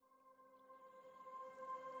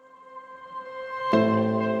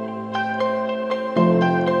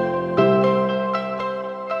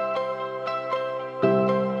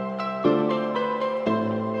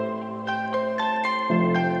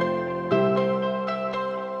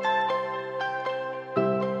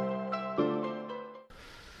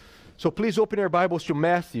So please open your Bibles to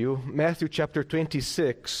Matthew chapter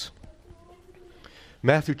 26.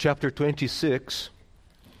 Matthew chapter 26.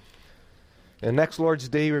 And next Lord's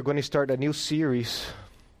Day, we're going to start a new series.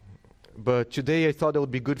 But today I thought it would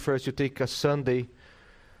be good for us to take a Sunday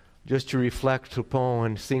just to reflect upon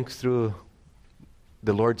and think through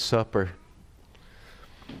the Lord's Supper.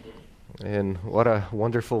 And what a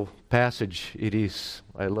wonderful passage it is.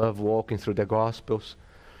 I love walking through the Gospels.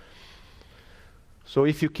 So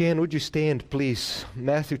if you can, would you stand, please?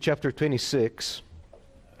 Matthew chapter 26.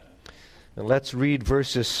 And let's read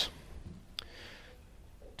verses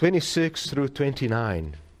 26 through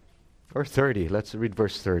 29. Or 30. Let's read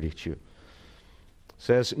verse 30 too. It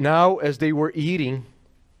says, "Now as they were eating,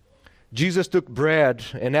 Jesus took bread,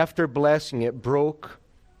 and after blessing it, broke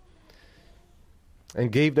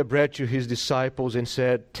and gave the bread to his disciples and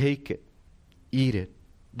said, 'Take it, eat it.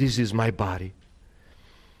 This is my body.'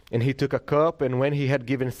 And he took a cup, and when he had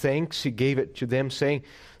given thanks, he gave it to them, saying,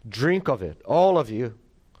 'Drink of it, all of you,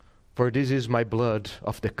 for this is my blood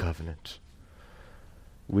of the covenant,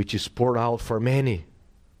 which is poured out for many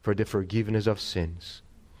for the forgiveness of sins.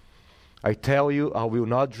 I tell you, I will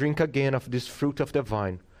not drink again of this fruit of the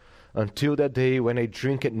vine until the day when I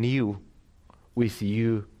drink it new with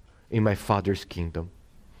you in my Father's kingdom.'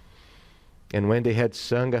 And when they had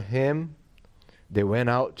sung a hymn, they went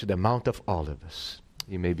out to the Mount of Olives."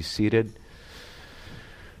 You may be seated.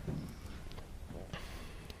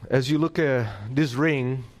 As you look at this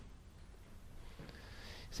ring,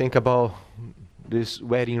 think about this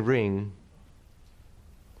wedding ring.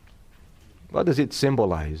 What does it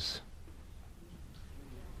symbolize?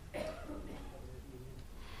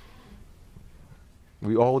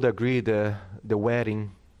 We all agree that the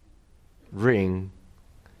wedding ring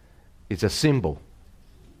is a symbol.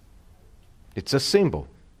 It's a symbol.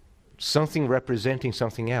 Something representing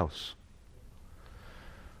something else.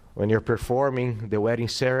 When you're performing the wedding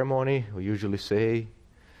ceremony, we usually say,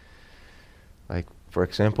 like, for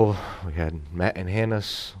example, we had Matt and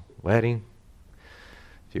Hannah's wedding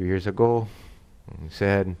a few years ago. And we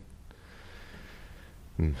said,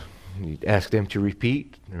 you asked them to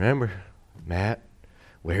repeat. Remember, Matt,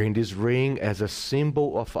 wearing this ring as a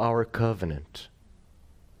symbol of our covenant.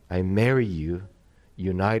 I marry you,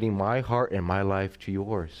 uniting my heart and my life to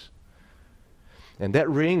yours. And that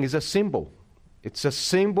ring is a symbol. It's a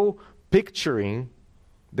symbol picturing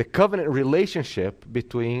the covenant relationship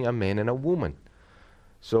between a man and a woman.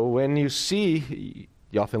 So when you see,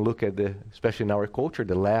 you often look at especially in our culture,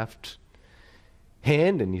 the left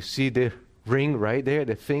hand, and you see the ring right there,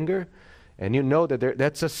 the finger, and you know that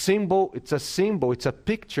that's a symbol. It's a symbol. It's a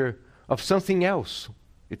picture of something else.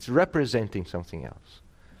 It's representing something else.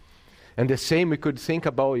 And the same we could think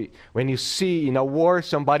about when you see in a war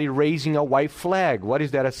somebody raising a white flag. What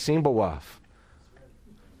is that a symbol of?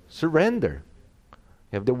 Surrender.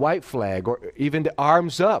 You have the white flag, or even the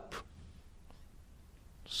arms up.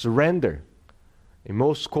 Surrender. In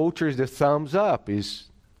most cultures, the thumbs up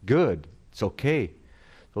is good. It's okay.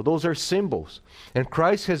 So those are symbols. And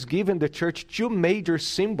Christ has given the church two major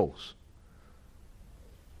symbols.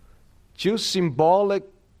 Two symbolic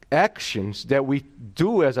actions that we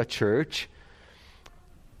do as a church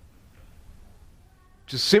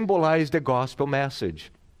to symbolize the gospel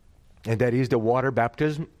message. And that is the water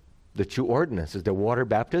baptism, the two ordinances, the water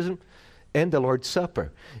baptism and the Lord's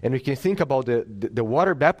Supper. And we can think about the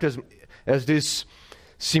water baptism as this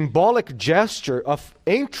symbolic gesture of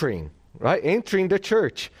entering, right? Entering the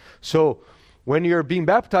church. So when you're being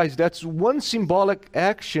baptized, that's one symbolic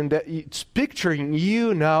action that it's picturing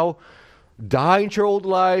you now dying to your old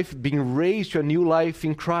life, being raised to a new life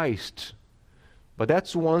in Christ. But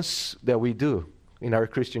that's once that we do in our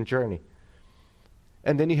Christian journey.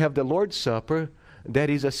 And then you have the Lord's Supper, that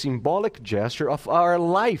is a symbolic gesture of our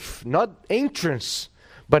life, not entrance,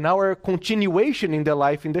 but our continuation in the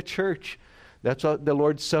life in the church. That's what the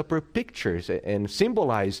Lord's Supper pictures and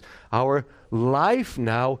symbolizes our life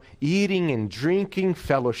now, eating and drinking,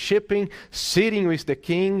 fellowshipping, sitting with the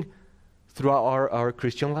King throughout our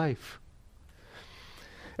Christian life.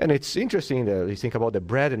 And it's interesting that you think about the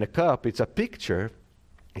bread and the cup. It's a picture.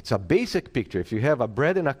 It's a basic picture. If you have a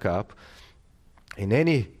bread and a cup, in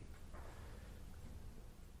any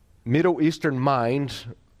Middle Eastern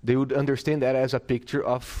mind, they would understand that as a picture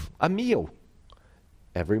of a meal.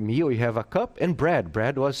 Every meal you have a cup and bread.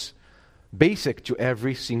 Bread was basic to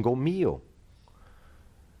every single meal.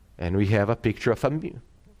 And we have a picture of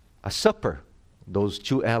a supper, those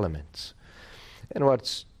two elements. And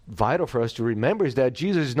what's vital for us to remember is that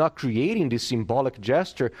Jesus is not creating this symbolic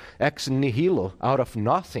gesture ex nihilo, out of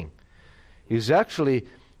nothing. He's actually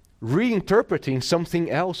reinterpreting something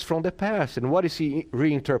else from the past. And what is he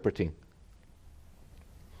reinterpreting?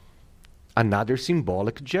 Another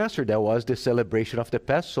symbolic gesture. That was the celebration of the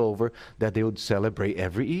Passover that they would celebrate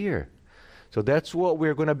every year. So that's what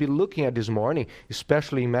we're going to be looking at this morning,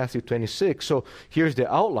 especially in Matthew 26. So here's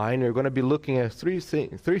the outline. We're going to be looking at three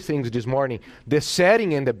things this morning. The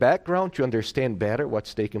setting and the background to understand better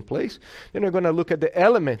what's taking place. Then we're going to look at the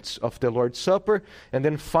elements of the Lord's Supper. And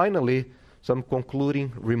then finally, some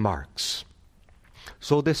concluding remarks.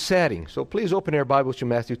 So the setting. So please open your Bibles to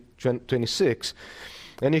Matthew 26.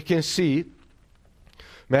 And you can see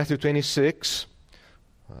Matthew 26.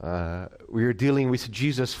 We are dealing with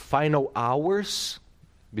Jesus' final hours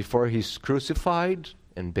before he's crucified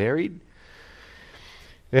and buried.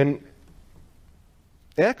 And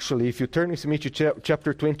actually, if you turn with me to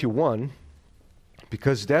chapter 21,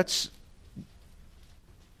 because that's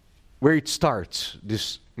where it starts,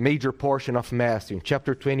 this major portion of Matthew. In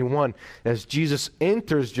chapter 21, as Jesus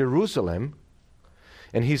enters Jerusalem,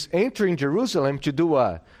 and he's entering Jerusalem to do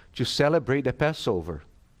what? To celebrate the Passover.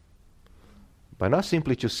 But not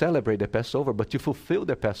simply to celebrate the Passover, but to fulfill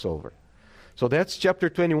the Passover. So that's chapter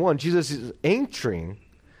 21. Jesus is entering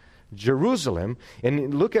Jerusalem.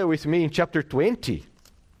 And look at with me in chapter 20.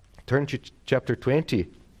 Turn to chapter 20.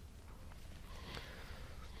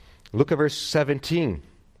 Look at verse 17.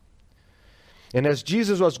 And as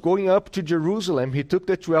Jesus was going up to Jerusalem, he took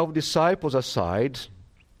the 12 disciples aside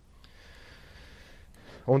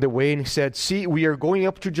on the way, and he said, "See, we are going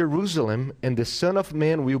up to Jerusalem, and the Son of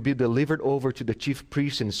Man will be delivered over to the chief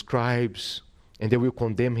priests and scribes, and they will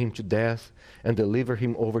condemn him to death and deliver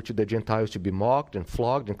him over to the Gentiles to be mocked and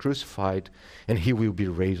flogged and crucified, and he will be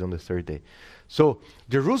raised on the third day." So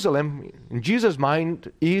Jerusalem, in Jesus'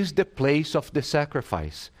 mind, is the place of the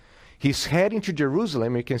sacrifice. He's heading to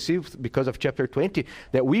Jerusalem. You can see because of chapter 20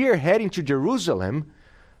 that we are heading to Jerusalem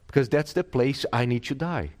because that's the place I need to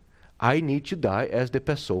die. I need to die as the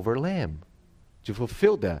Passover lamb to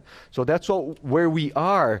fulfill that. So that's where we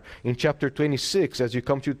are in chapter 26. As you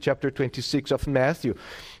come to chapter 26 of Matthew,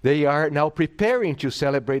 they are now preparing to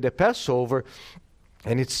celebrate the Passover.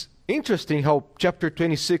 And it's interesting how chapter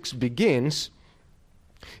 26 begins.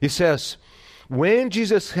 It says, when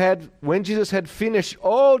Jesus had finished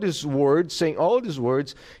all these words, saying all these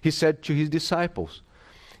words, he said to his disciples.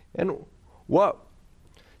 And what?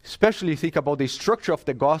 Especially think about the structure of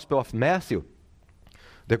the Gospel of Matthew.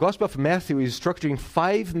 The Gospel of Matthew is structured in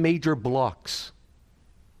 5 major blocks.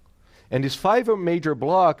 And these 5 major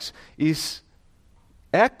blocks is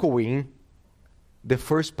echoing the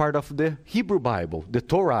first part of the Hebrew Bible, the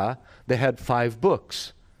Torah, that had 5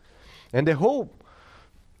 books. And the whole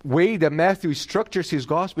way that Matthew structures his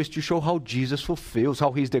gospel is to show how Jesus fulfills,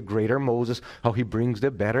 how he's the greater Moses, how he brings the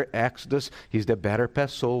better Exodus, he's the better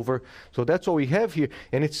Passover. So that's what we have here.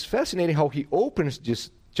 And it's fascinating how he opens this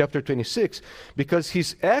chapter 26 because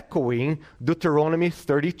he's echoing Deuteronomy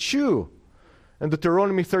 32. And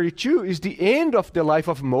Deuteronomy 32 is the end of the life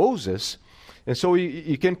of Moses. And so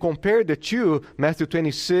you can compare the two, Matthew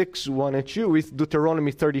 26, 1 and 2, with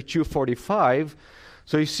Deuteronomy 32, 45.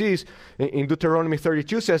 So he sees in Deuteronomy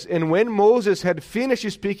 32 says, "And when Moses had finished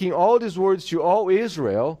speaking all these words to all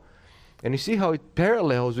Israel," and you see how it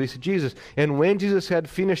parallels with Jesus, and when Jesus had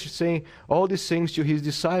finished saying all these things to his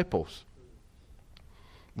disciples.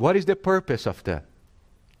 What is the purpose of that?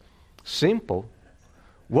 Simple.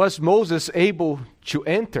 Was Moses able to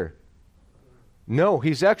enter? No,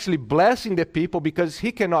 he's actually blessing the people because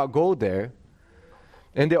he cannot go there.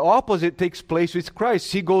 And the opposite takes place with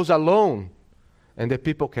Christ. He goes alone. And the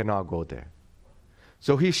people cannot go there.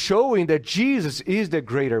 So he's showing that Jesus is the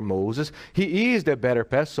greater Moses. He is the better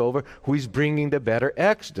Passover who is bringing the better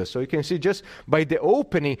Exodus. So you can see just by the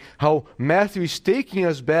opening how Matthew is taking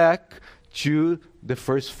us back to the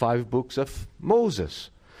first 5 books of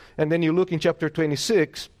Moses. And then you look in chapter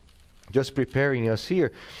 26, just preparing us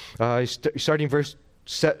here, starting in verse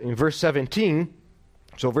 17.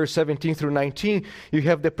 So verse 17 through 19, you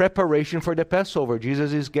have the preparation for the Passover.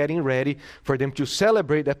 Jesus is getting ready for them to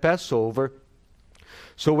celebrate the Passover.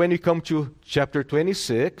 So when you come to chapter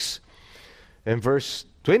 26 and verse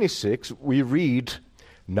 26, we read,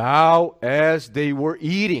 "Now as they were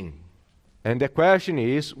eating." And the question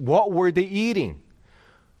is, what were they eating?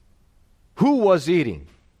 Who was eating?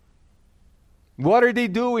 What are they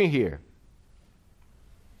doing here?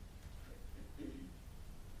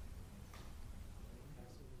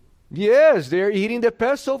 Yes, they're eating the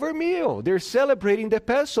Passover meal. They're celebrating the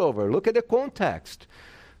Passover. Look at the context.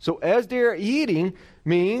 So as they are eating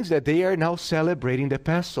means that they are now celebrating the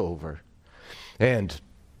Passover. And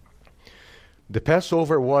the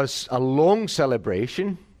Passover was a long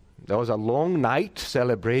celebration. That was a long night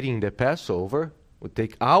celebrating the Passover. It would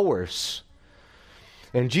take hours.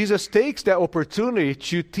 And Jesus takes that opportunity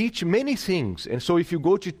to teach many things. And so if you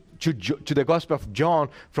go to the Gospel of John,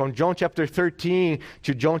 from John chapter 13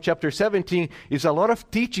 to John chapter 17, is a lot of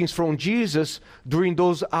teachings from Jesus during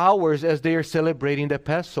those hours as they are celebrating the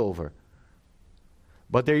Passover.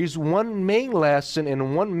 But there is one main lesson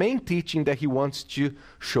and one main teaching that he wants to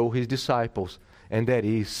show his disciples, and that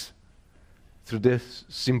is through this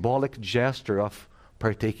symbolic gesture of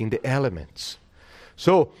partaking the elements.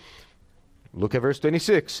 So, look at verse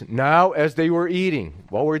 26. Now as they were eating,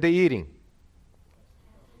 what were they eating?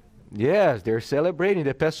 Yes, they're celebrating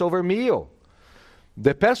the Passover meal.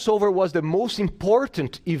 The Passover was the most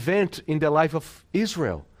important event in the life of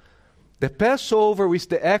Israel. The Passover with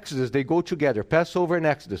the Exodus, they go together. Passover and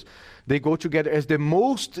Exodus, they go together as the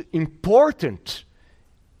most important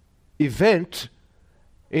event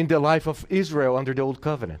in the life of Israel under the Old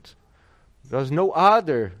Covenant. There was no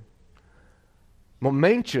other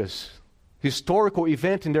momentous historical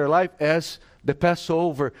event in their life as the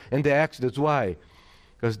Passover and the Exodus. Why?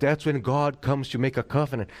 Because that's when God comes to make a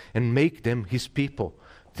covenant and make them His people,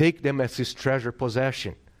 take them as His treasure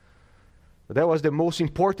possession. That was the most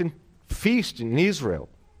important feast in Israel.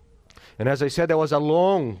 And as I said, there was a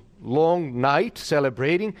long night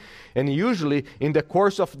celebrating, and usually in the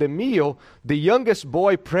course of the meal, the youngest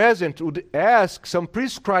boy present would ask some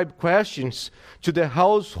prescribed questions to the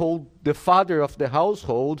household, the father of the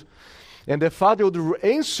household, and the father would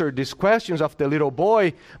answer these questions of the little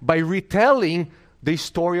boy by retelling the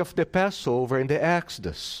story of the Passover and the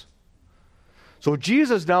Exodus. So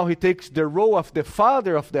Jesus now, he takes the role of the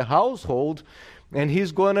father of the household, and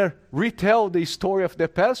he's going to retell the story of the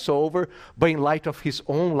Passover, but in light of his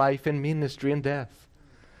own life and ministry and death.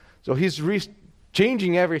 So he's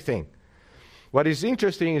changing everything. What is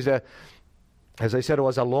interesting is that, as I said, it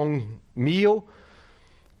was a long meal,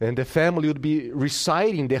 and the family would be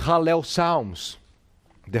reciting the Hallel Psalms.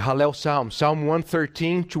 The Hallel Psalms, Psalm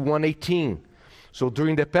 113 to 118. So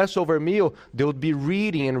during the Passover meal, they would be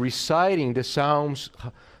reading and reciting the Psalms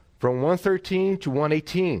from 113 to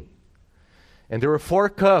 118. And there were 4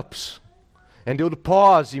 cups, and they would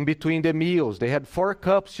pause in between the meals. They had 4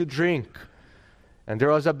 cups to drink, and there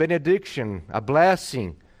was a benediction, a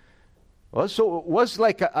blessing. Also, it was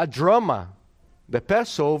like a drama. The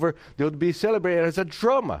Passover, they would be celebrated as a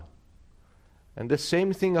drama. And the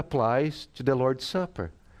same thing applies to the Lord's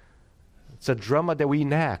Supper. It's a drama that we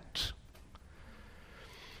enact.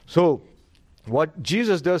 So, what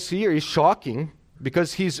Jesus does here is shocking,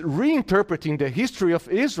 because he's reinterpreting the history of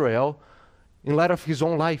Israel in light of his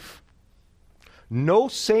own life. No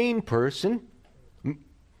sane person,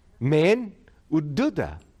 man, would do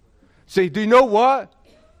that. Say, do you know what?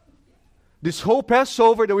 This whole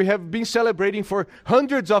Passover that we have been celebrating for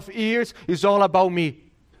hundreds of years is all about me.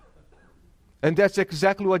 And that's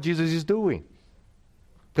exactly what Jesus is doing.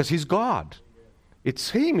 Because he's God. It's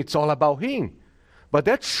him. It's all about him. But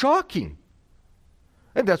that's shocking.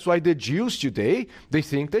 And that's why the Jews today, they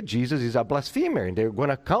think that Jesus is a blasphemer, and they're going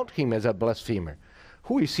to count him as a blasphemer.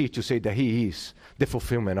 Who is he to say that he is the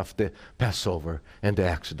fulfillment of the Passover and the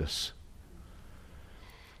Exodus?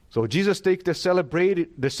 So Jesus takes the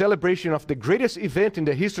celebration of the greatest event in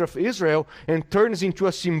the history of Israel and turns into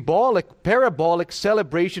a symbolic, parabolic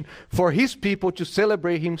celebration for his people to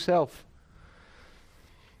celebrate himself.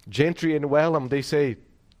 Gentry and Wellham, they say,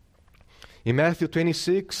 in Matthew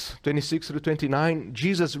 26 through 29,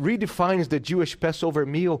 Jesus redefines the Jewish Passover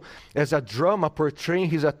meal as a drama portraying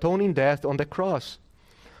his atoning death on the cross.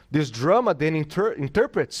 This drama then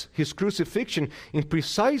interprets his crucifixion in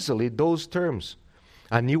precisely those terms.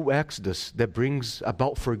 A new exodus that brings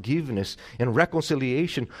about forgiveness and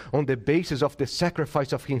reconciliation on the basis of the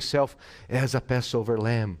sacrifice of himself as a Passover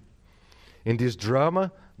lamb. In this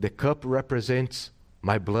drama, the cup represents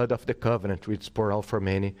my blood of the covenant, which is poured out for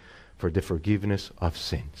many, for the forgiveness of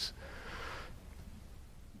sins.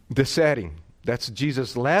 The setting, that's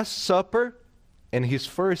Jesus' Last Supper and his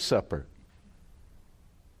first supper.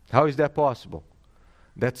 How is that possible?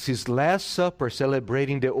 That's his Last Supper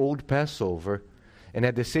celebrating the old Passover, and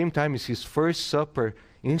at the same time is his first supper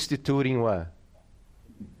instituting what?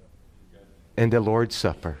 And the Lord's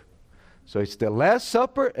Supper. So it's the Last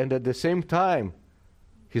Supper and at the same time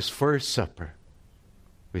his first supper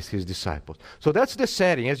with his disciples. So that's the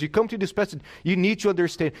setting. As you come to this passage, you need to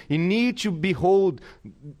understand, you need to behold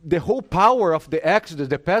the whole power of the Exodus,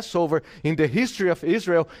 the Passover, in the history of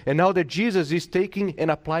Israel, and now that Jesus is taking and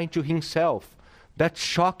applying to himself. That's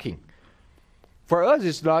shocking. For us,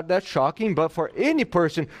 it's not that shocking, but for any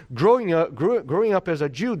person growing up as a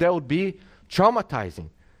Jew, that would be traumatizing.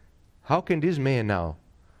 How can this man now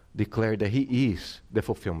declared that he is the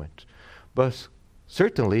fulfillment. But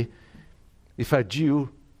certainly, if a Jew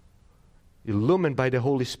illumined by the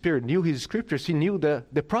Holy Spirit knew his scriptures, he knew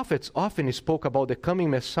that the prophets often spoke about the coming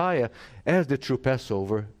Messiah as the true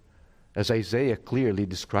Passover, as Isaiah clearly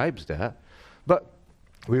describes that. But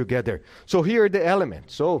we'll get there. So here are the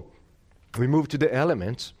elements. So we move to the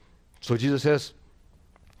elements. So Jesus says,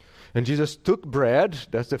 and Jesus took bread.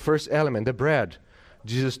 That's the first element, the bread.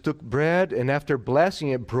 Jesus took bread, and after blessing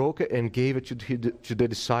it, broke it and gave it to the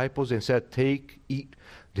disciples and said, "Take, eat,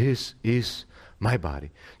 this is my body."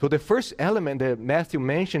 So the first element that Matthew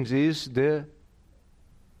mentions is the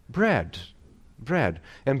bread. Bread.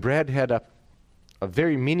 And bread had a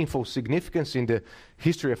very meaningful significance in the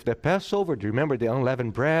history of the Passover. Do you remember the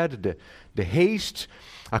unleavened bread, the haste?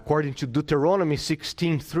 According to Deuteronomy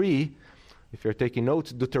 16:3, if you're taking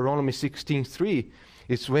notes, Deuteronomy 16:3,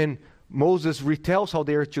 it's when Moses retells how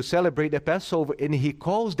they are to celebrate the Passover, and he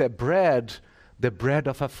calls that bread the bread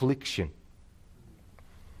of affliction.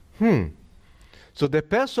 So the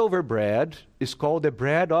Passover bread is called the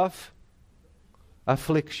bread of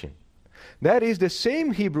affliction. That is the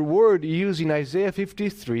same Hebrew word used in Isaiah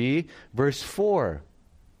 53, verse 4,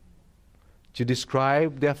 to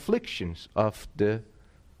describe the afflictions of the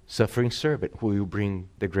suffering servant who will bring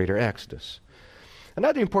the greater exodus.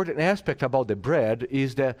 Another important aspect about the bread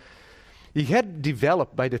is that it had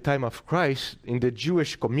developed by the time of Christ in the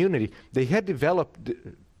Jewish community, they had developed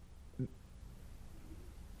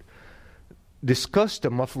this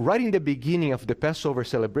custom of right in the beginning of the Passover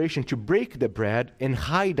celebration to break the bread and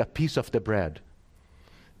hide a piece of the bread.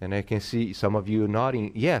 And I can see some of you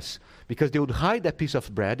nodding yes, because they would hide that piece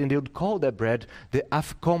of bread and they would call that bread the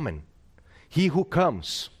afikomen, he who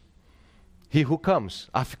comes. He who comes,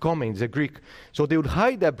 afikomen is the Greek. So they would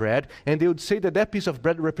hide that bread and they would say that that piece of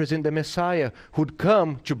bread represents the Messiah who would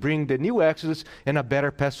come to bring the new Exodus and a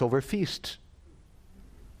better Passover feast.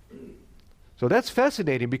 So that's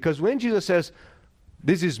fascinating, because when Jesus says,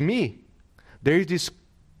 "This is me," there is this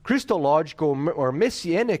Christological or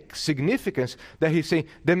messianic significance that he's saying,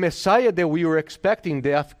 the Messiah that we were expecting, the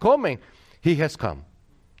afikomen, he has come.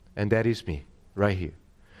 And that is me, right here.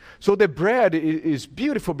 So the bread is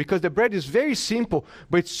beautiful because the bread is very simple,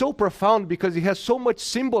 but it's so profound because it has so much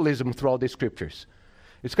symbolism throughout the scriptures.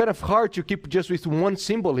 It's kind of hard to keep just with one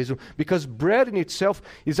symbolism because bread in itself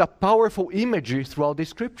is a powerful imagery throughout the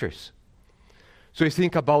scriptures. So you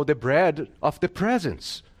think about the bread of the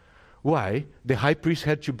presence. Why? The high priest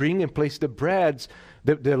had to bring and place the breads,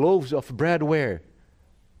 the loaves of bread where?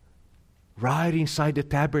 Right inside the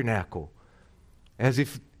tabernacle. As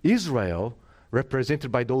if Israel,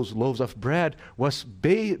 represented by those loaves of bread, was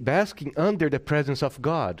basking under the presence of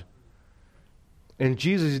God. And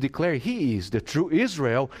Jesus declared he is the true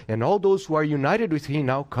Israel, and all those who are united with him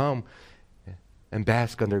now come and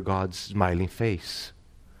bask under God's smiling face.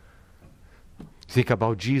 Think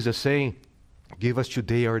about Jesus saying, "Give us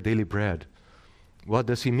today our daily bread." What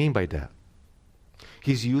does he mean by that?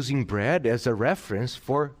 He's using bread as a reference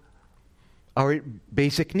for our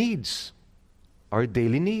basic needs, our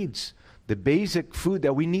daily needs, the basic food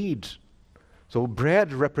that we need. So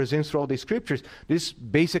bread represents throughout the scriptures this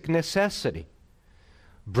basic necessity.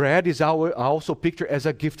 Bread is also pictured as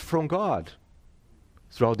a gift from God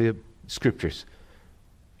throughout the scriptures.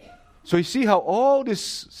 So you see how all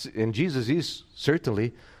this, and Jesus is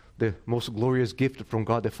certainly the most glorious gift from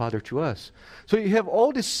God the Father to us. So you have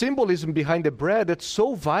all this symbolism behind the bread that's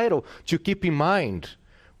so vital to keep in mind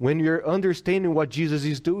when you're understanding what Jesus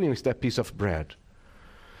is doing with that piece of bread.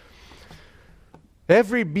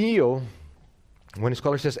 Every meal, when a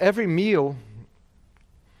scholar says every meal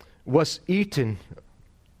was eaten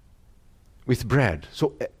with bread.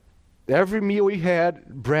 So every meal we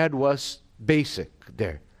had, bread was basic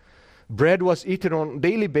there. Bread was eaten on a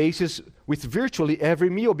daily basis with virtually every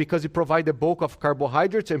meal because it provided the bulk of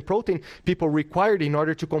carbohydrates and protein people required in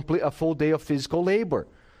order to complete a full day of physical labor.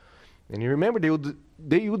 And you remember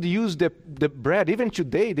they would use the bread, even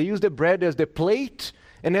today, they use the bread as the plate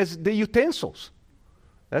and as the utensils.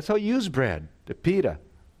 That's how you use bread, the pita.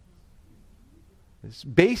 It's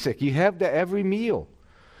basic. You have that every meal.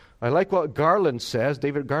 I like what Garland says,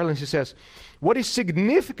 David Garland, he says, what is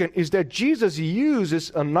significant is that Jesus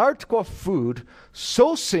uses an article of food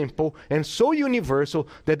so simple and so universal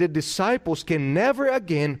that the disciples can never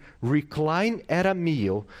again recline at a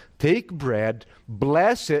meal, take bread,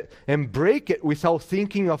 bless it, and break it without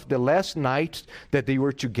thinking of the last night that they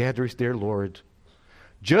were together with their Lord.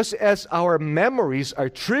 Just as our memories are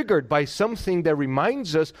triggered by something that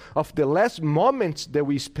reminds us of the last moments that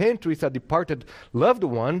we spent with a departed loved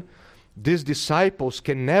one, these disciples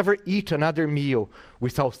can never eat another meal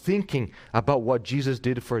without thinking about what Jesus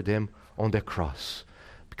did for them on the cross.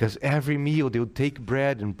 Because every meal they would take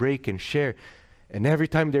bread and break and share. And every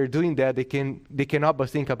time they're doing that, they cannot but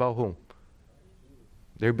think about whom?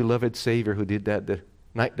 Their beloved Savior who did that the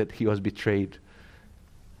night that he was betrayed.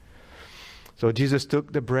 So Jesus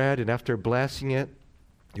took the bread, and after blessing it,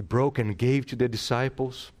 he broke and gave to the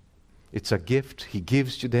disciples. It's a gift he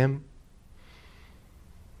gives to them.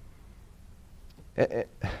 And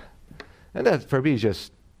that for me is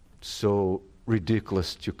just so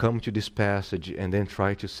ridiculous to come to this passage and then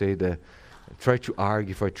try to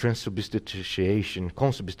argue for transubstantiation.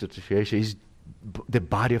 Consubstantiation is the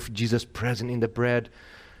body of Jesus present in the bread.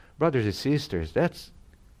 Brothers and sisters, that's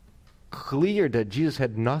clear that Jesus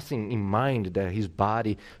had nothing in mind that his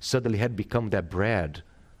body suddenly had become that bread.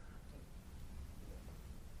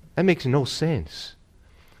 That makes no sense.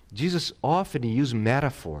 Jesus often used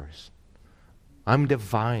metaphors. I'm the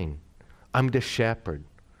vine. I'm the shepherd.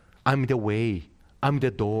 I'm the way. I'm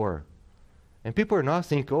the door. And people are not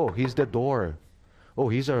thinking, oh, he's the door. Oh,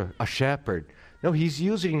 he's a shepherd. No, he's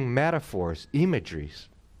using metaphors, imageries.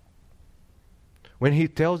 When he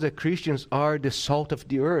tells that Christians are the salt of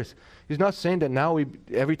the earth, he's not saying that now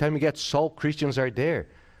every time we get salt, Christians are there.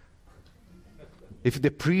 If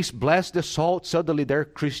the priest bless the salt, suddenly there's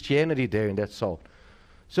Christianity there in that salt.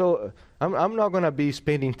 So I'm not going to be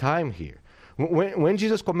spending time here. When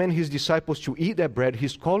Jesus commanded his disciples to eat that bread,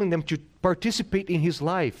 he's calling them to participate in his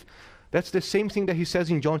life. That's the same thing that he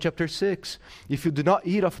says in John chapter 6. If you do not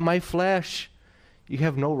eat of my flesh, you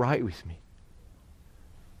have no right with me.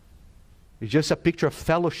 It's just a picture of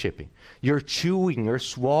fellowshipping. You're chewing, you're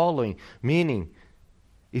swallowing, meaning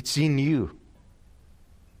it's in you.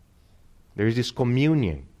 There is this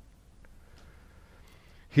communion.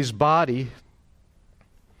 His body,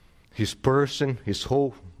 his person,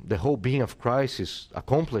 the whole being of Christ, his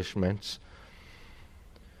accomplishments,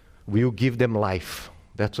 will give them life.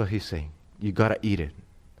 That's what he's saying. You got to eat it.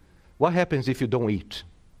 What happens if you don't eat?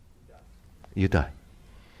 You die.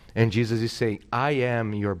 And Jesus is saying, I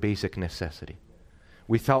am your basic necessity.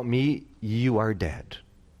 Without me, you are dead.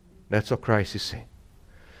 That's what Christ is saying.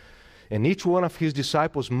 And each one of his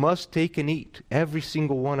disciples must take and eat, every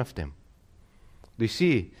single one of them. You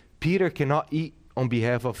see, Peter cannot eat on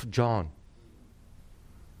behalf of John.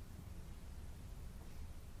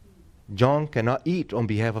 John cannot eat on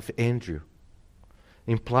behalf of Andrew,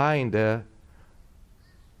 implying that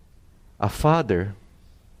a father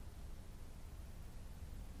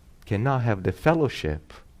cannot have the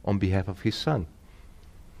fellowship on behalf of his son.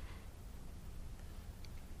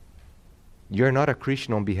 You're not a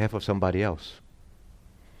Christian on behalf of somebody else.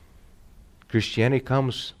 Christianity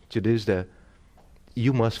comes to this that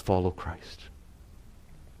you must follow Christ.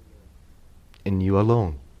 And you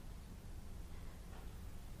alone.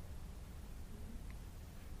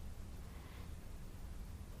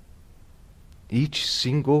 Each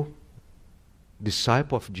single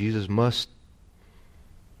disciple of Jesus must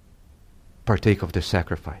partake of the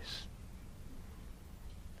sacrifice,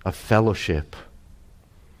 of fellowship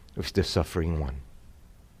with the suffering one.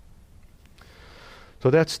 So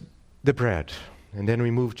that's the bread. And then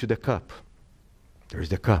we move to the cup. There's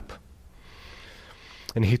the cup.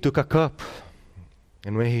 And he took a cup,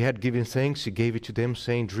 and when he had given thanks, he gave it to them,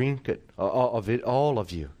 saying, drink it, of it, all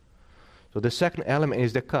of you. So the second element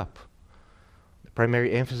is the cup. The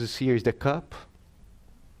primary emphasis here is the cup.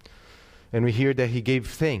 And we hear that he gave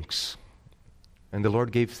thanks. And the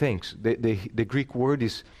Lord gave thanks. The Greek word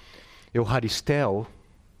is Eucharistel.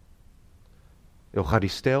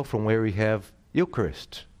 Eucharistel, from where we have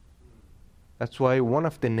Eucharist. That's why one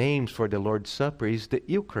of the names for the Lord's Supper is the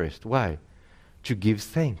Eucharist. Why? To give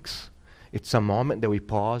thanks. It's a moment that we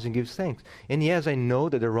pause and give thanks. And yes, I know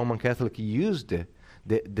that the Roman Catholic used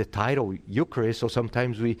the title Eucharist, so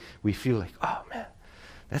sometimes we feel like, oh man,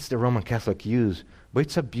 that's the Roman Catholic use. But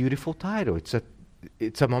it's a beautiful title.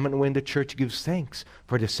 It's a moment when the church gives thanks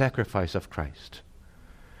for the sacrifice of Christ.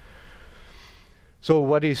 So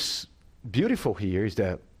what is beautiful here is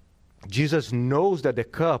that Jesus knows that the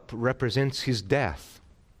cup represents his death.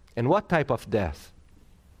 And what type of death?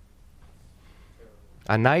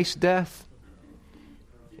 A nice death?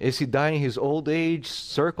 Is he dying in his old age,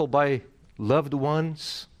 circled by loved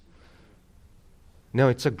ones? No,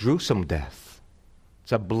 it's a gruesome death.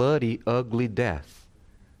 It's a bloody, ugly death.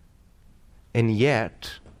 And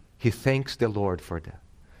yet, he thanks the Lord for that.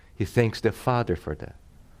 He thanks the Father for that.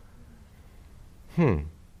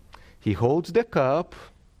 He holds the cup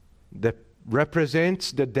that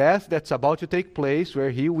represents the death that's about to take place, where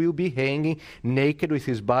he will be hanging naked with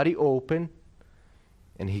his body open,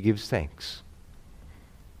 and he gives thanks.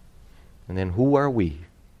 And then who are we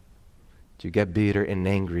to get bitter and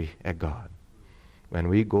angry at God when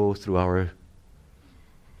we go through our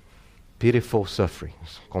pitiful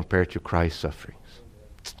sufferings compared to Christ's sufferings?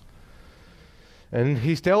 And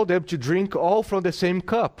he tells them to drink all from the same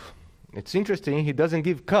cup. It's interesting, he doesn't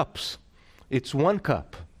give cups. It's one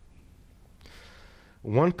cup.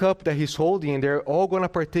 One cup that he's holding, and they're all going to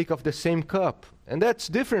partake of the same cup. And that's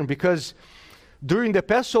different because during the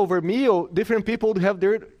Passover meal, different people would have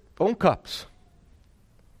their own cups.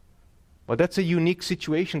 But that's a unique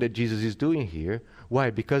situation that Jesus is doing here.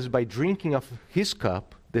 Why? Because by drinking of his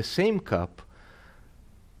cup, the same cup,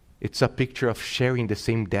 it's a picture of sharing the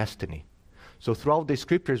same destiny. So throughout the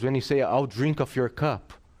scriptures, when you say, I'll drink of your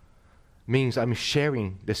cup, means I'm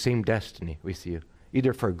sharing the same destiny with you,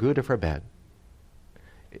 either for good or for bad.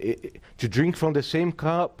 To drink from the same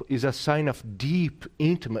cup is a sign of deep,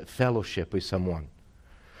 intimate fellowship with someone.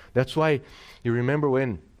 That's why you remember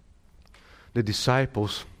when the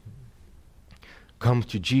disciples come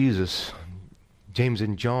to Jesus, James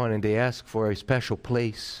and John, and they ask for a special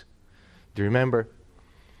place. Do you remember?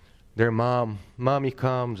 Their mommy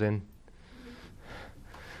comes, and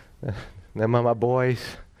the mama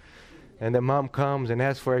boys, and the mom comes and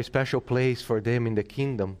asks for a special place for them in the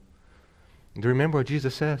kingdom. Do you remember what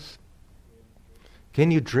Jesus says?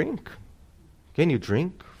 Can you drink? Can you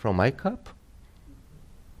drink from my cup?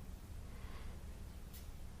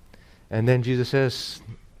 And then Jesus says,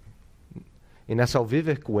 in a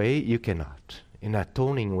salvific way, you cannot. In an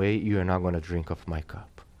atoning way, you are not going to drink of my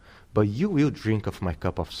cup. But you will drink of my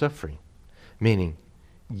cup of suffering. Meaning,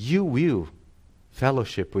 you will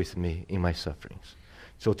fellowship with me in my sufferings.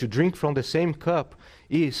 So to drink from the same cup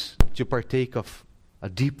is to partake of a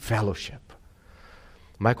deep fellowship.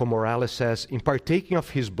 Michael Morales says, in partaking of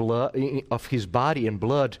his body and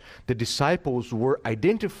blood, the disciples were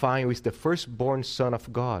identifying with the firstborn Son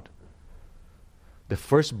of God, the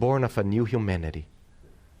firstborn of a new humanity.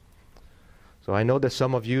 So I know that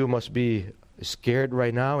some of you must be scared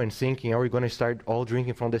right now and thinking, are we going to start all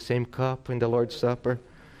drinking from the same cup in the Lord's Supper?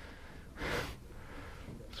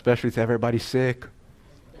 Especially if everybody's sick.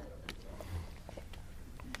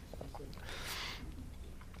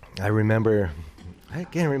 I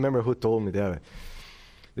can't remember who told me that.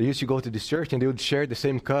 They used to go to this church and they would share the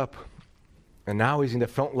same cup. And now he's in the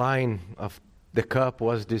front line of the cup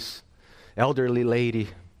was this elderly lady.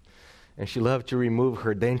 And she loved to remove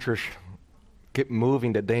her dentures, keep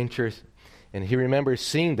moving the dentures. And he remembers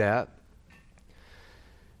seeing that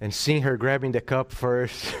and seeing her grabbing the cup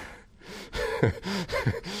first.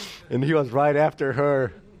 And he was right after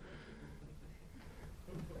her.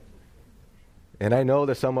 And I know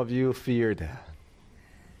that some of you fear that.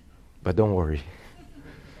 But don't worry.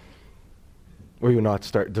 We will not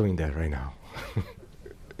start doing that right now.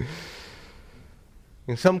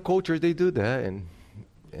 In some cultures they do that, and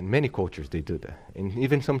in many cultures they do that. And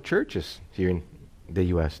even some churches here in the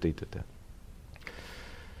U.S. they do that.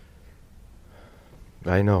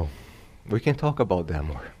 I know. We can talk about that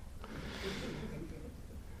more.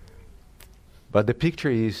 But the picture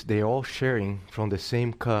is they're all sharing from the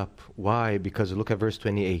same cup. Why? Because look at verse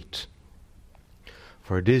 28.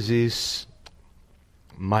 For this is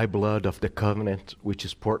my blood of the covenant, which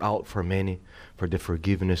is poured out for many for the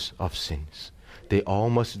forgiveness of sins. They all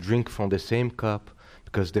must drink from the same cup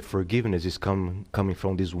because the forgiveness is coming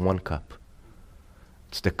from this one cup.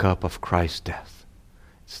 It's the cup of Christ's death.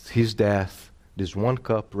 It's his death. This one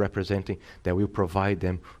cup representing that will provide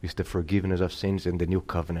them with the forgiveness of sins and the new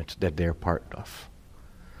covenant that they're part of.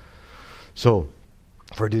 So,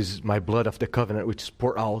 for this is my blood of the covenant which is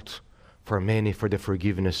poured out for many for the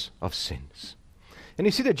forgiveness of sins. And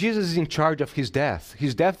you see that Jesus is in charge of his death.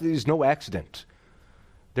 His death is no accident.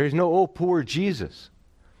 There is no, oh, poor Jesus.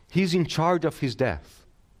 He's in charge of his death.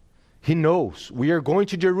 He knows we are going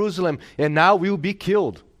to Jerusalem and now we'll be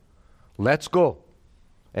killed. Let's go.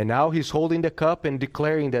 And now he's holding the cup and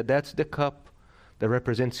declaring that that's the cup that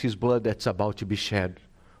represents his blood that's about to be shed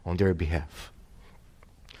on their behalf.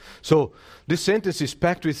 So this sentence is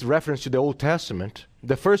packed with reference to the Old Testament.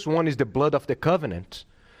 The first one is the blood of the covenant.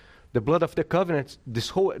 The blood of the covenant, this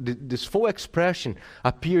full expression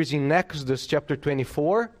appears in Exodus chapter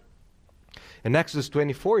 24. In Exodus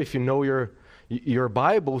 24, if you know your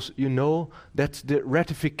Bibles, you know that's the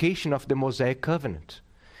ratification of the Mosaic covenant.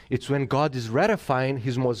 It's when God is ratifying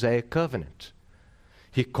his Mosaic covenant.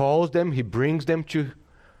 He calls them, he brings them to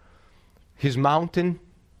his mountain.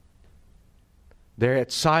 There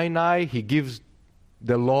at Sinai, he gives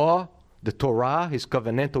the law, the Torah, his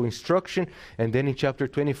covenantal instruction. And then in chapter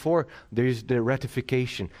 24, there is the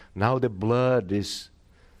ratification. Now the blood is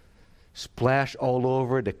splashed all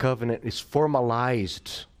over. The covenant is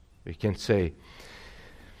formalized. we can say.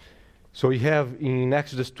 So we have in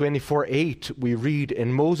Exodus 24:8, we read,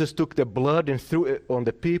 "And Moses took the blood and threw it on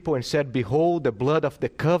the people and said, Behold, the blood of the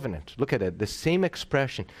covenant." Look at it, the same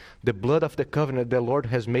expression. "The blood of the covenant the Lord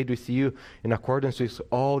has made with you in accordance with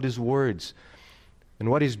all these words." And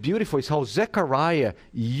what is beautiful is how Zechariah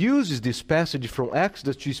uses this passage from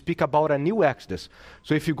Exodus to speak about a new Exodus.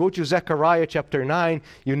 So if you go to Zechariah chapter 9,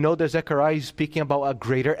 you know that Zechariah is speaking about a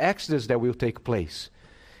greater Exodus that will take place.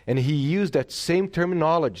 And he used that same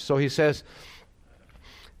terminology. So he says,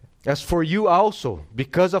 "As for you also,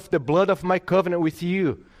 because of the blood of my covenant with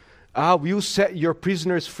you, I will set your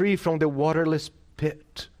prisoners free from the waterless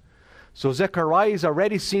pit." So Zechariah is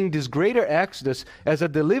already seeing this greater Exodus as a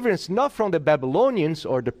deliverance not from the Babylonians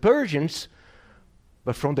or the Persians,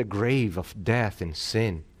 but from the grave of death and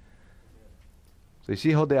sin. So you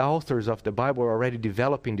see how the authors of the Bible are already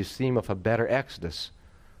developing this theme of a better Exodus.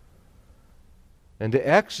 And the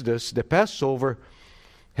Exodus, the Passover,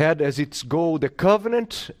 had as its goal the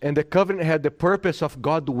covenant, and the covenant had the purpose of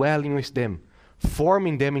God dwelling with them,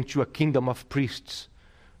 forming them into a kingdom of priests.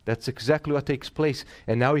 That's exactly what takes place.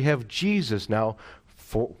 And now we have Jesus now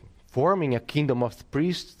forming a kingdom of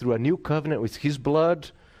priests through a new covenant with his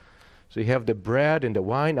blood. So you have the bread and the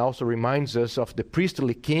wine. Also reminds us of the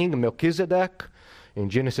priestly king, Melchizedek. In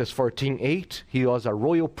Genesis 14:8, he was a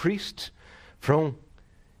royal priest from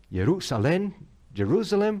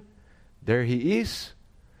Jerusalem. There he is.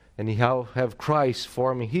 And he have Christ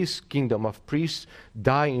forming his kingdom of priests,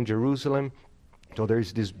 dying in Jerusalem. So there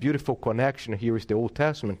is this beautiful connection here with the Old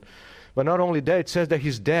Testament. But not only that, it says that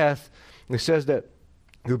his death, it says that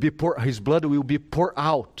his blood will be poured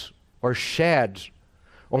out or shed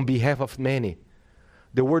on behalf of many.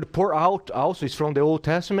 The word pour out also is from the Old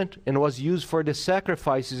Testament and was used for the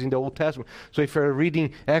sacrifices in the Old Testament. So if you're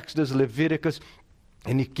reading Exodus, Leviticus,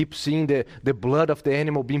 and you keep seeing the blood of the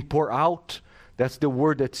animal being poured out, that's the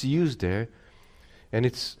word that's used there. And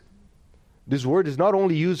this word is not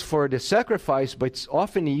only used for the sacrifice, but it's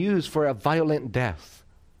often used for a violent death.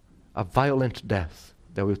 A violent death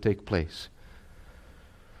that will take place.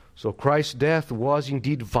 So Christ's death was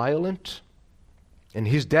indeed violent. And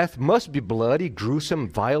his death must be bloody, gruesome,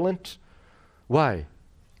 violent. Why?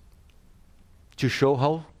 To show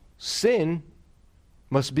how sin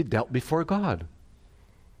must be dealt before God.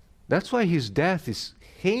 That's why his death is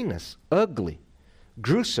heinous, ugly,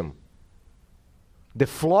 gruesome. The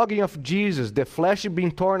flogging of Jesus, the flesh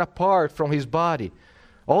being torn apart from his body,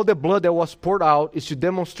 all the blood that was poured out is to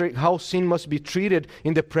demonstrate how sin must be treated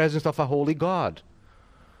in the presence of a holy God.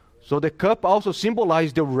 So the cup also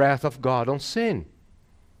symbolized the wrath of God on sin.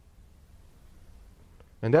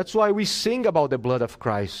 And that's why we sing about the blood of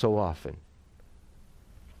Christ so often.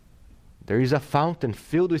 There is a fountain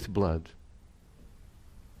filled with blood.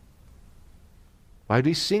 Why do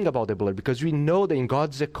we sing about the blood? Because we know that in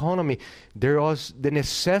God's economy, there was the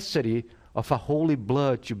necessity of a holy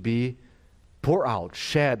blood to be poured out,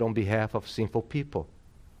 shed on behalf of sinful people.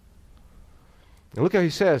 And look how he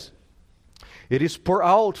says, it is poured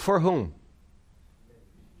out for whom?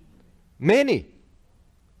 Many.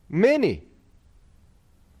 Many.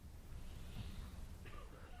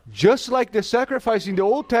 Just like the sacrifice in the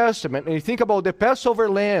Old Testament, and you think about the Passover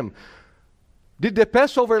lamb, did the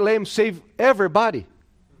Passover lamb save everybody?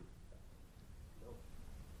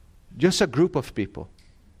 Just a group of people.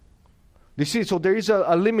 You see, so there is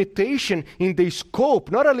a limitation in the scope,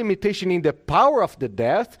 not a limitation in the power of the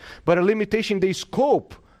death, but a limitation in the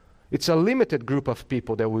scope. It's a limited group of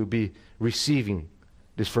people that will be receiving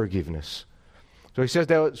this forgiveness. So he says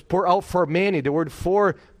that it's poured out for many. The word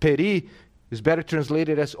for, peri, is better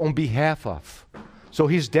translated as on behalf of. So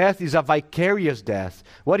his death is a vicarious death.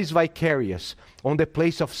 What is vicarious? On the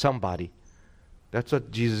place of somebody. That's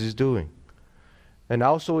what Jesus is doing. And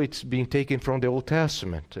also it's being taken from the Old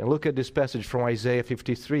Testament. And look at this passage from Isaiah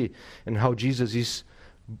 53 and how Jesus is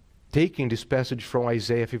taking this passage from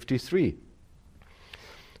Isaiah 53. It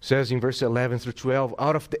says in verse 11 through 12,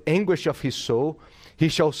 out of the anguish of his soul he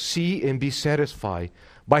shall see and be satisfied.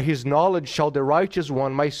 By his knowledge shall the righteous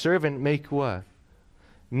one, my servant, make what?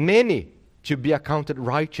 Many to be accounted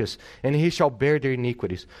righteous, and he shall bear their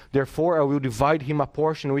iniquities. Therefore I will divide him a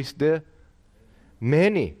portion with the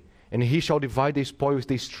many, and he shall divide the spoil with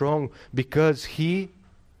the strong, because he,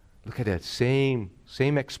 look at that, same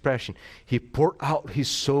expression, he poured out his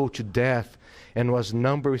soul to death, and was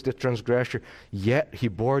numbered with the transgressor, yet he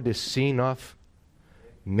bore the sin of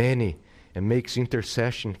many, and makes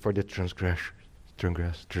intercession for the transgressors.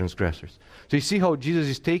 transgressors. So you see how Jesus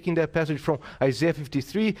is taking that passage from Isaiah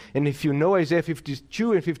 53, and if you know Isaiah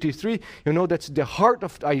 52 and 53, you know that's the heart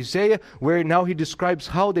of Isaiah, where now he describes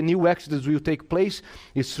how the new Exodus will take place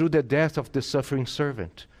is through the death of the suffering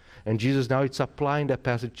servant. And Jesus now it's applying that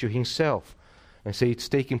passage to himself and say it's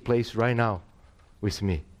taking place right now with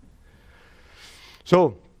me.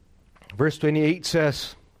 So, verse 28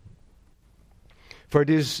 says, "For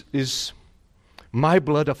this is my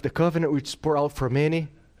blood of the covenant which is poured out for many."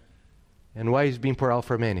 And why is it being poured out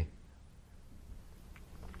for many?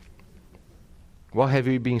 What have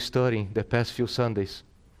you been studying the past few Sundays?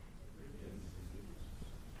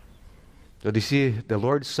 So you see, the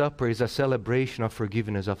Lord's Supper is a celebration of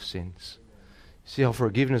forgiveness of sins. See how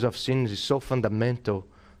forgiveness of sins is so fundamental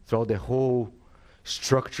throughout the whole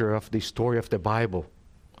structure of the story of the Bible.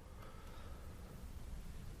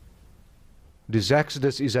 This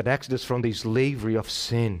Exodus is an exodus from the slavery of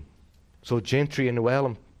sin. So Gentry and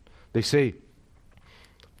Wellham, they say,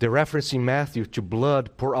 the reference in Matthew to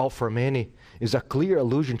blood poured out for many is a clear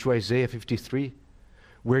allusion to Isaiah 53,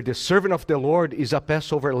 where the servant of the Lord is a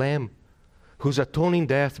Passover lamb, whose atoning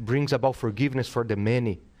death brings about forgiveness for the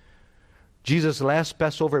many. Jesus' last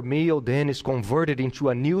Passover meal then is converted into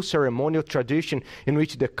a new ceremonial tradition in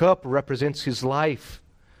which the cup represents his life,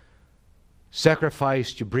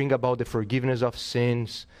 sacrificed to bring about the forgiveness of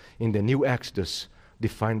sins in the new Exodus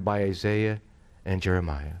defined by Isaiah and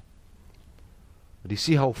Jeremiah. But you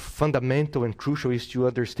see how fundamental and crucial it is to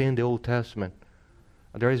understand the Old Testament.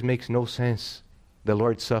 Otherwise it makes no sense, the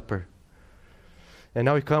Lord's Supper. And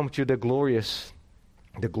now we come to the glorious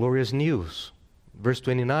news. Verse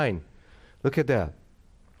 29. Look at that.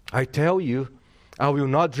 "I tell you, I will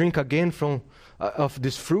not drink again of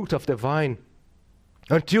this fruit of the vine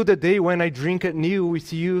until the day when I drink it new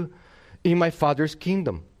with you in my Father's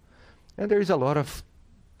kingdom." And there is a lot of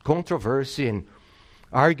controversy and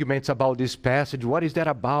arguments about this passage. What is that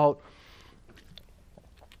about?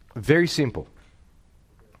 Very simple.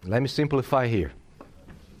 Let me simplify here.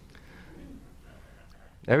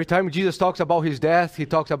 Every time Jesus talks about his death, he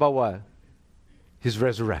talks about what? His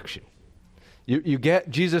resurrection. You get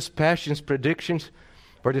Jesus' passions, predictions.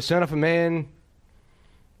 For the Son of Man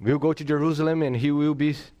will go to Jerusalem and he will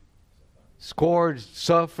be scourged,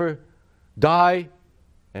 suffer, die,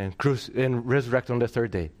 and resurrect on the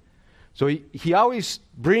third day. So he always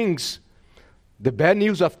brings the bad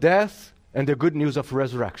news of death and the good news of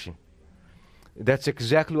resurrection. That's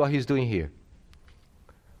exactly what he's doing here.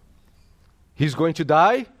 He's going to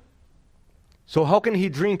die. So how can he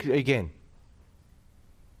drink again?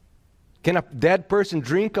 Can a dead person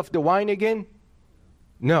drink of the wine again?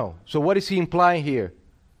 No. So what is he implying here?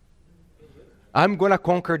 I'm going to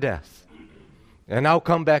conquer death. And I'll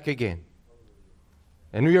come back again.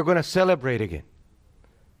 And we are going to celebrate again.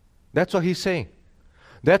 That's what he's saying.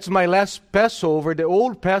 That's my last Passover, the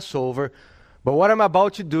old Passover. But what I'm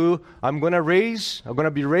about to do, I'm going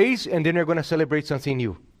to be raised, and then we're going to celebrate something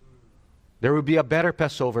new. There will be a better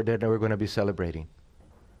Passover that we're going to be celebrating.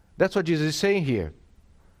 That's what Jesus is saying here.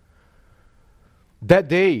 That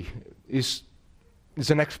day is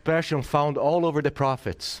an expression found all over the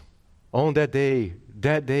prophets. On that day,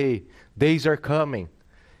 days are coming.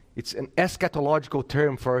 It's an eschatological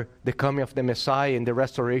term for the coming of the Messiah and the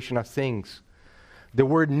restoration of things. The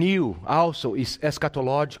word new also is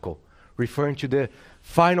eschatological, referring to the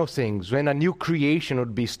final things, when a new creation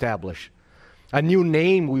would be established. A new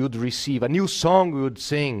name we would receive, a new song we would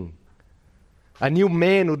sing, a new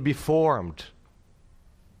man would be formed.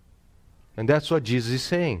 And that's what Jesus is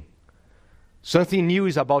saying. Something new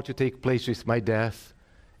is about to take place with my death,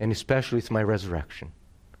 and especially with my resurrection.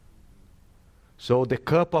 So the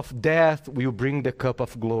cup of death will bring the cup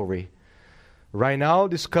of glory. Right now,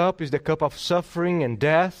 this cup is the cup of suffering and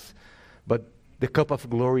death, but the cup of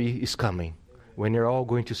glory is coming when you're all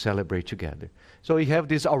going to celebrate together. So we have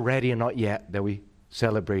this already and not yet that we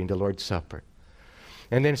celebrate in the Lord's Supper.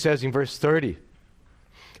 And then it says in verse 30,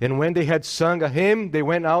 "And when they had sung a hymn, they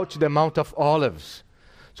went out to the Mount of Olives."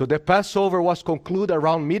 So the Passover was concluded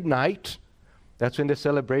around midnight. That's when the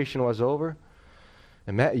celebration was over.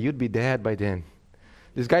 And Matt, you'd be dead by then.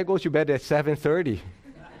 This guy goes to bed at 7:30.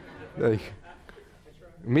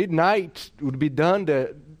 Midnight would be done,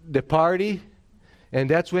 the party. And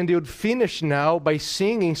that's when they would finish now by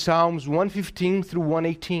singing Psalms 115 through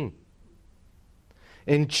 118.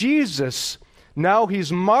 And Jesus, now he's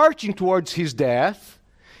marching towards his death.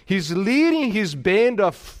 He's leading his band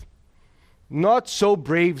of not so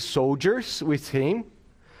brave soldiers with him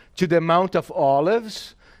to the Mount of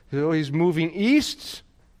Olives. So he's moving east.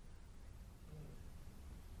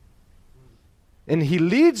 And he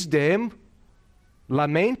leads them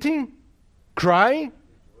lamenting crying,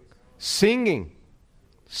 singing.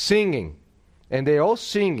 And they're all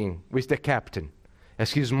singing with the captain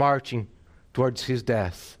as he's marching towards his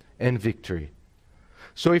death and victory.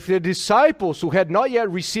 So if the disciples who had not yet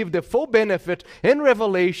received the full benefit and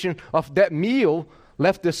revelation of that meal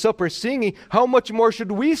left the supper singing, how much more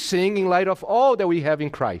should we sing in light of all that we have in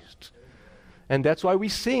Christ? And that's why we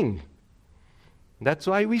sing. That's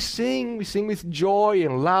why we sing. We sing with joy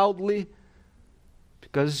and loudly,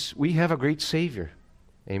 because we have a great Savior.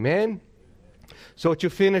 Amen? So to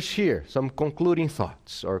finish here, some concluding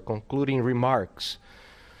thoughts or concluding remarks.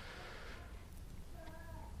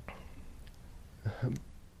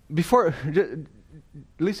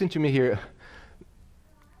 Listen to me here.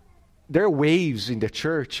 There are waves in the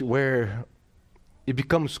church where it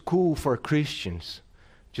becomes cool for Christians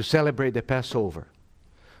to celebrate the Passover.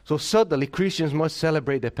 So suddenly Christians must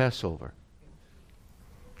celebrate the Passover.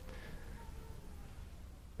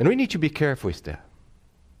 And we need to be careful with that.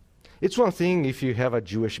 It's one thing if you have a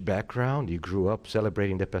Jewish background, you grew up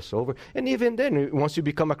celebrating the Passover, and even then, once you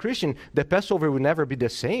become a Christian, the Passover will never be the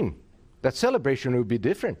same. That celebration will be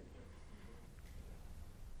different.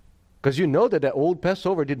 Because you know that the old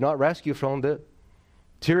Passover did not rescue from the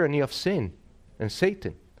tyranny of sin and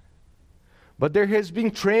Satan. But there has been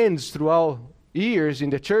trends throughout years in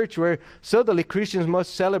the church where suddenly Christians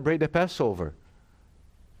must celebrate the Passover.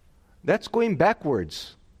 That's going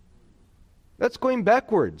backwards. That's going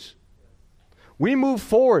backwards. We move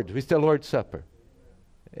forward with the Lord's Supper.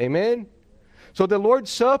 Amen? So the Lord's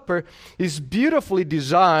Supper is beautifully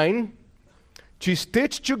designed to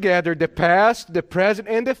stitch together the past, the present,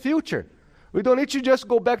 and the future. We don't need to just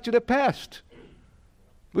go back to the past.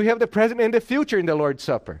 We have the present and the future in the Lord's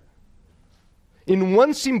Supper. In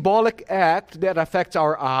one symbolic act that affects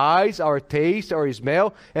our eyes, our taste, our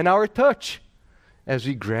smell, and our touch. As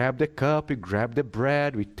we grab the cup, we grab the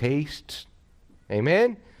bread, we taste.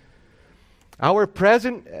 Amen? Our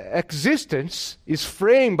present existence is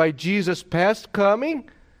framed by Jesus' past coming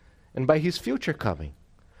and by His future coming.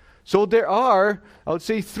 So there are, I would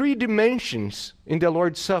say, 3 dimensions in the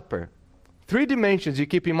Lord's Supper. 3 dimensions you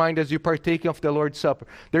keep in mind as you partake of the Lord's Supper.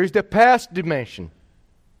 There is the past dimension.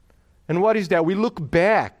 And what is that? We look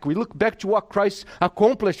back. We look back to what Christ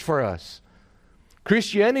accomplished for us.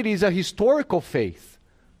 Christianity is a historical faith.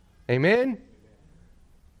 Amen?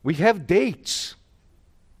 We have dates.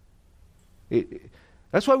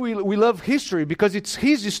 That's why we love history, because it's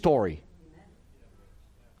His story.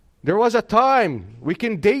 There was a time, we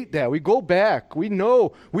can date that, we go back, we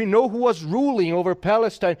know who was ruling over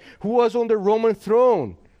Palestine, who was on the Roman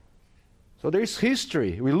throne. So there's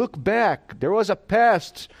history, we look back, there was a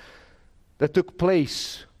past that took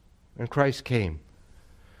place when Christ came.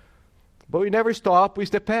 But we never stop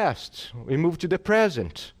with the past, we move to the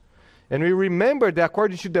present. And we remember that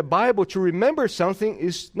according to the Bible, to remember something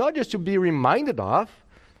is not just to be reminded of,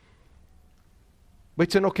 but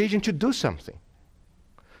it's an occasion to do something.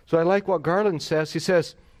 So I like what Garland says. He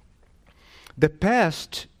says, the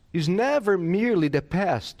past is never merely the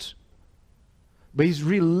past, but is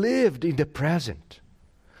relived in the present.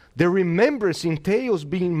 The remembrance entails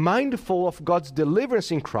being mindful of God's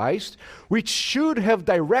deliverance in Christ, which should have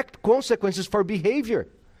direct consequences for behavior.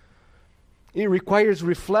 It requires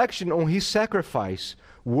reflection on His sacrifice,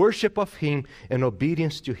 worship of Him, and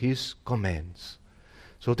obedience to His commands.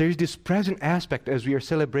 So there is this present aspect as we are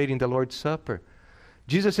celebrating the Lord's Supper.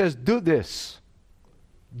 Jesus says, do this.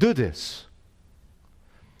 Do this.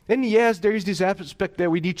 And yes, there is this aspect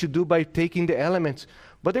that we need to do by taking the elements,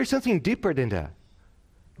 but there's something deeper than that.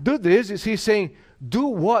 Do this is He's saying, do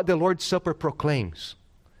what the Lord's Supper proclaims.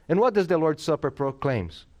 And what does the Lord's Supper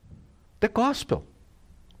proclaims? The gospel.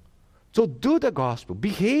 So do the gospel.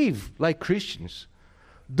 Behave like Christians.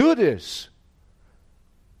 Do this.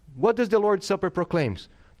 What does the Lord's Supper proclaims?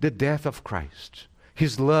 The death of Christ.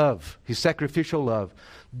 His love. His sacrificial love.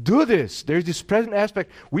 Do this. There's this present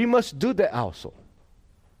aspect. We must do that also.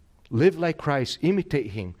 Live like Christ.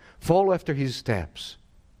 Imitate Him. Follow after His steps.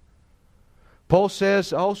 Paul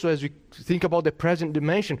says also, as we think about the present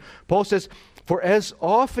dimension, Paul says, for as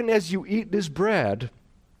often as you eat this bread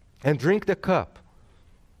and drink the cup,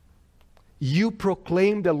 you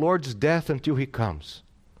proclaim the Lord's death until He comes.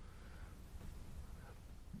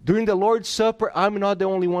 During the Lord's Supper, I'm not the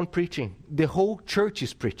only one preaching. The whole church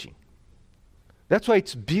is preaching. That's why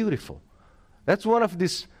it's beautiful. That's one of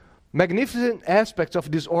these magnificent aspects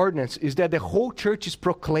of this ordinance, is that the whole church is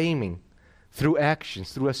proclaiming through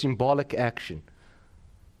actions, through a symbolic action.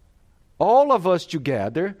 All of us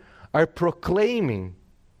together are proclaiming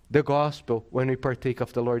the gospel when we partake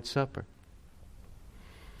of the Lord's Supper.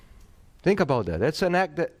 Think about that. That's an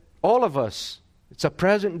act that all of us, it's a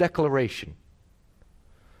present declaration.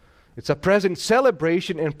 It's a present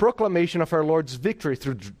celebration and proclamation of our Lord's victory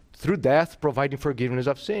through death, providing forgiveness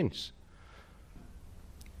of sins.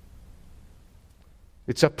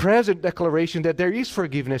 It's a present declaration that there is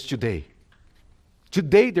forgiveness today.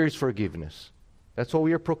 Today there is forgiveness. That's what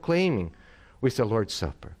we are proclaiming with the Lord's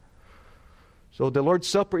Supper. So the Lord's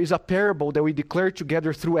Supper is a parable that we declare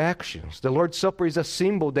together through actions. The Lord's Supper is a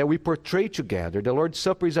symbol that we portray together. The Lord's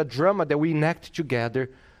Supper is a drama that we enact together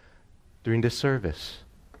during the service.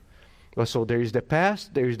 So there is the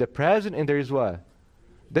past, there is the present, and there is what?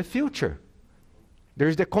 The future. There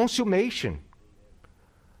is the consummation.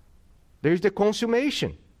 There is the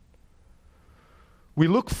consummation. We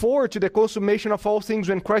look forward to the consummation of all things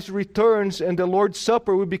when Christ returns, and the Lord's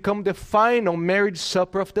Supper will become the final marriage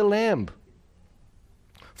supper of the Lamb.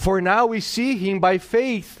 For now we see Him by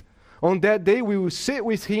faith. On that day we will sit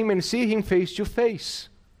with Him and see Him face to face.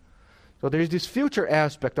 So there is this future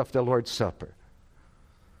aspect of the Lord's Supper.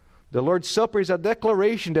 The Lord's Supper is a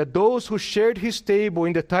declaration that those who shared His table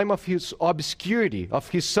in the time of His obscurity, of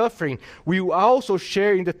His suffering, will also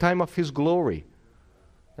share in the time of His glory.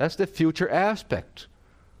 That's the future aspect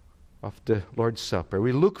of the Lord's Supper.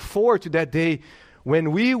 We look forward to that day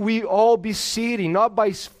when we all be sitting, not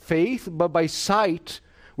by faith, but by sight,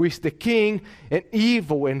 with the King, and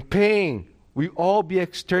evil and pain will all be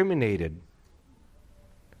exterminated.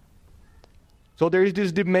 So there is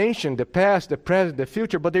this dimension, the past, the present, the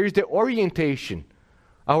future, but there is the orientation,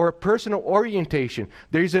 our personal orientation.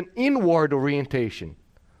 There is an inward orientation.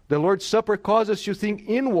 The Lord's Supper causes us to think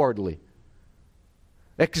inwardly,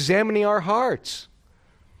 examining our hearts.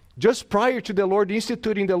 Just prior to the Lord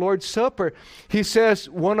instituting the Lord's Supper, He says,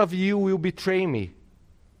 one of you will betray me.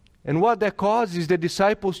 And what that causes the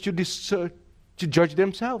disciples to judge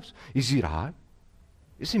themselves. Is it I?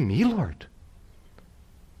 Is it me, Lord?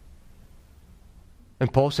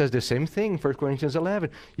 And Paul says the same thing in 1 Corinthians 11.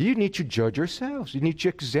 You need to judge yourselves. You need to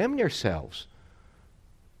examine yourselves.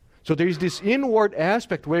 So there is this inward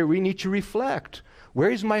aspect where we need to reflect. Where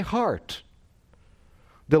is my heart?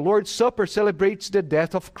 The Lord's Supper celebrates the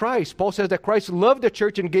death of Christ. Paul says that Christ loved the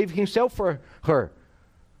church and gave Himself for her.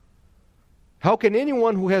 How can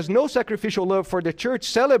anyone who has no sacrificial love for the church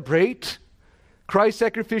celebrate Christ's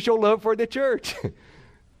sacrificial love for the church?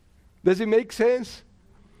 Does it make sense?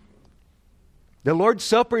 The Lord's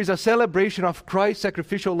Supper is a celebration of Christ's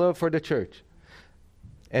sacrificial love for the church.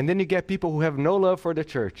 And then you get people who have no love for the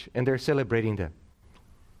church, and they're celebrating them.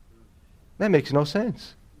 That makes no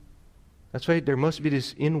sense. That's why there must be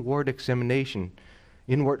this inward examination,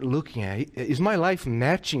 inward looking at. Is my life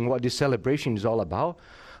matching what this celebration is all about?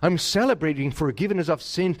 I'm celebrating forgiveness of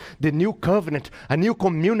sins, the new covenant, a new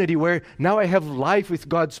community where now I have life with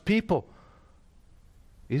God's people.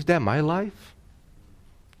 Is that my life?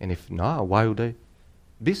 And if not, why would I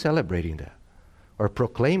be celebrating that or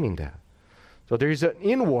proclaiming that? So there is an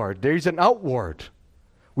inward, there is an outward.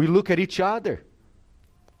 We look at each other.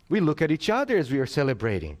 We look at each other as we are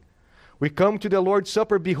celebrating. We come to the Lord's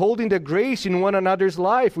Supper beholding the grace in one another's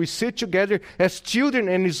life. We sit together as children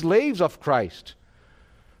and slaves of Christ.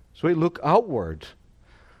 So we look outward.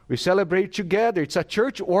 We celebrate together. It's a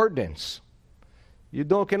church ordinance. You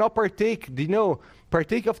cannot partake.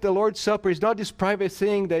 Partake of the Lord's Supper is not this private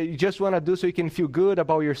thing that you just want to do so you can feel good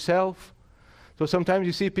about yourself. So sometimes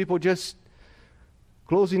you see people just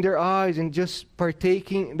closing their eyes and just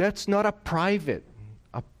partaking. That's not a private,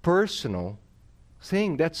 a personal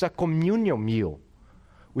thing. That's a communal meal.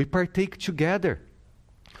 We partake together.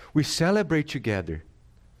 We celebrate together.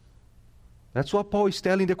 That's what Paul is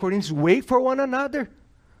telling the Corinthians. Wait for one another.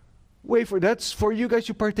 That's for you guys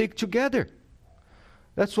to partake together.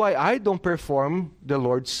 That's why I don't perform the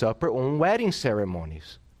Lord's Supper on wedding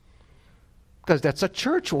ceremonies. Because that's a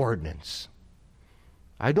church ordinance.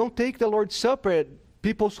 I don't take the Lord's Supper at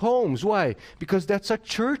people's homes. Why? Because that's a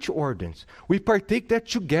church ordinance. We partake that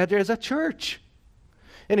together as a church.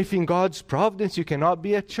 And if in God's providence you cannot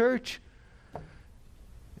be at church,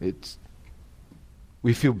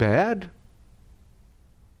 we feel bad.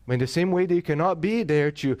 In the same way that you cannot be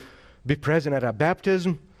there to be present at a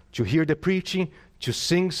baptism, to hear the preaching, to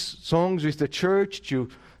sing songs with the church, to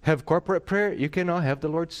have corporate prayer, you cannot have the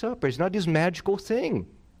Lord's Supper. It's not this magical thing.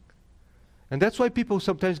 And that's why people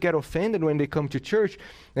sometimes get offended when they come to church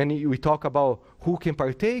and we talk about who can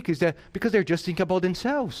partake, is that because they're just thinking about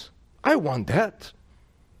themselves. I want that.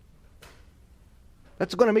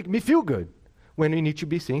 That's going to make me feel good. When we need to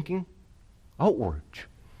be thinking outward.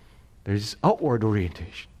 There's outward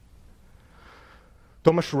orientation.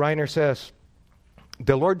 Thomas Schreiner says,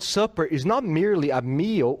 the Lord's Supper is not merely a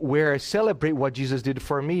meal where I celebrate what Jesus did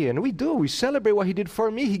for me. And we do. We celebrate what He did for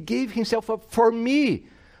me. He gave Himself up for me.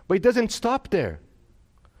 But it doesn't stop there.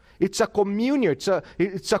 It's a communion.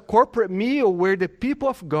 It's a corporate meal where the people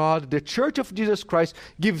of God, the Church of Jesus Christ,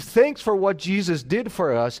 give thanks for what Jesus did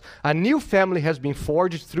for us. A new family has been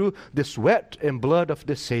forged through the sweat and blood of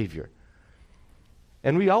the Savior.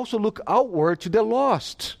 And we also look outward to the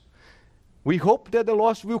lost. We hope that the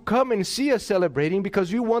lost will come and see us celebrating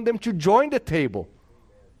because we want them to join the table.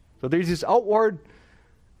 So there's this outward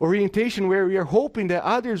orientation where we are hoping that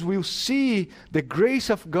others will see the grace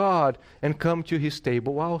of God and come to His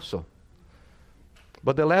table also.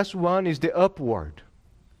 But the last one is the upward.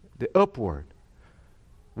 The upward.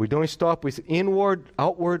 We don't stop with inward,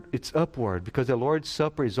 outward, it's upward, because the Lord's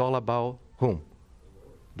Supper is all about whom?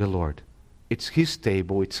 The Lord. It's His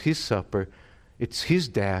table, it's His supper, it's His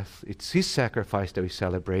death, it's His sacrifice that we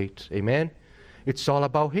celebrate. Amen? It's all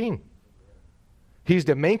about Him. He's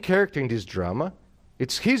the main character in this drama.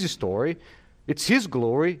 It's His story. It's His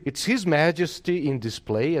glory. It's His majesty in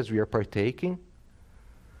display as we are partaking.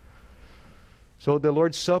 So the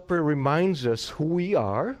Lord's Supper reminds us who we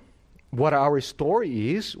are, what our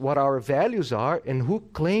story is, what our values are, and who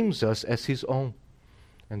claims us as His own.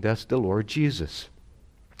 And that's the Lord Jesus.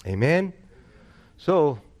 Amen?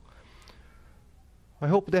 So, I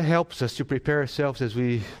hope that helps us to prepare ourselves as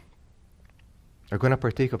we are going to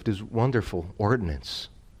partake of this wonderful ordinance.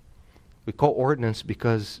 We call ordinance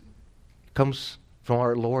because it comes from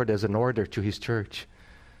our Lord as an order to His church.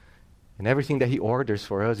 And everything that He orders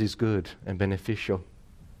for us is good and beneficial.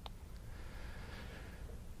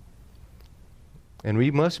 And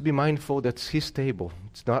we must be mindful that it's His table.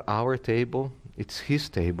 It's not our table, it's His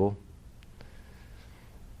table.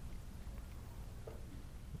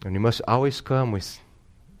 And we must always come with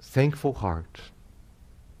thankful heart,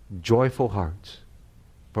 joyful hearts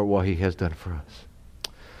for what He has done for us.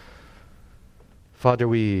 Father,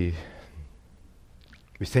 we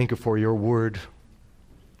thank You for Your word.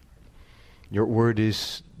 Your word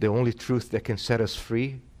is the only truth that can set us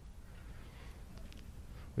free.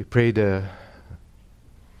 We pray that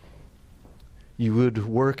You would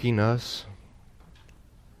work in us,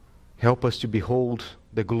 help us to behold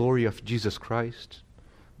the glory of Jesus Christ,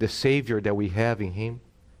 the Savior that we have in Him.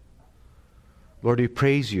 Lord, we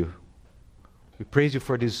praise You. We praise You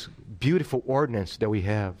for this beautiful ordinance that we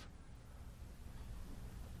have.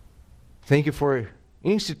 Thank You for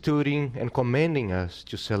instituting and commanding us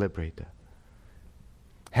to celebrate that.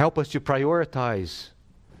 Help us to prioritize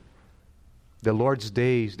the Lord's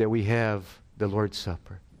days that we have the Lord's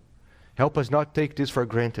Supper. Help us not take this for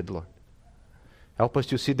granted, Lord. Help us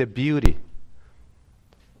to see the beauty.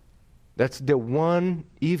 That's the one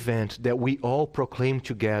event that we all proclaim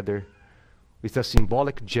together with a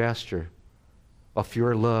symbolic gesture of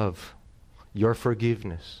Your love, Your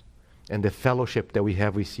forgiveness, and the fellowship that we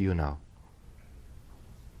have with You now.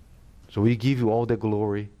 So we give You all the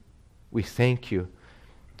glory. We thank You.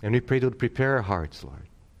 And we pray to prepare our hearts, Lord,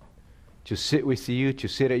 to sit with You, to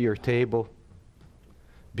sit at Your table.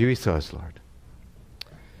 Be with us, Lord.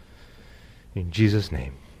 In Jesus'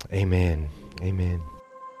 name, amen. Amen.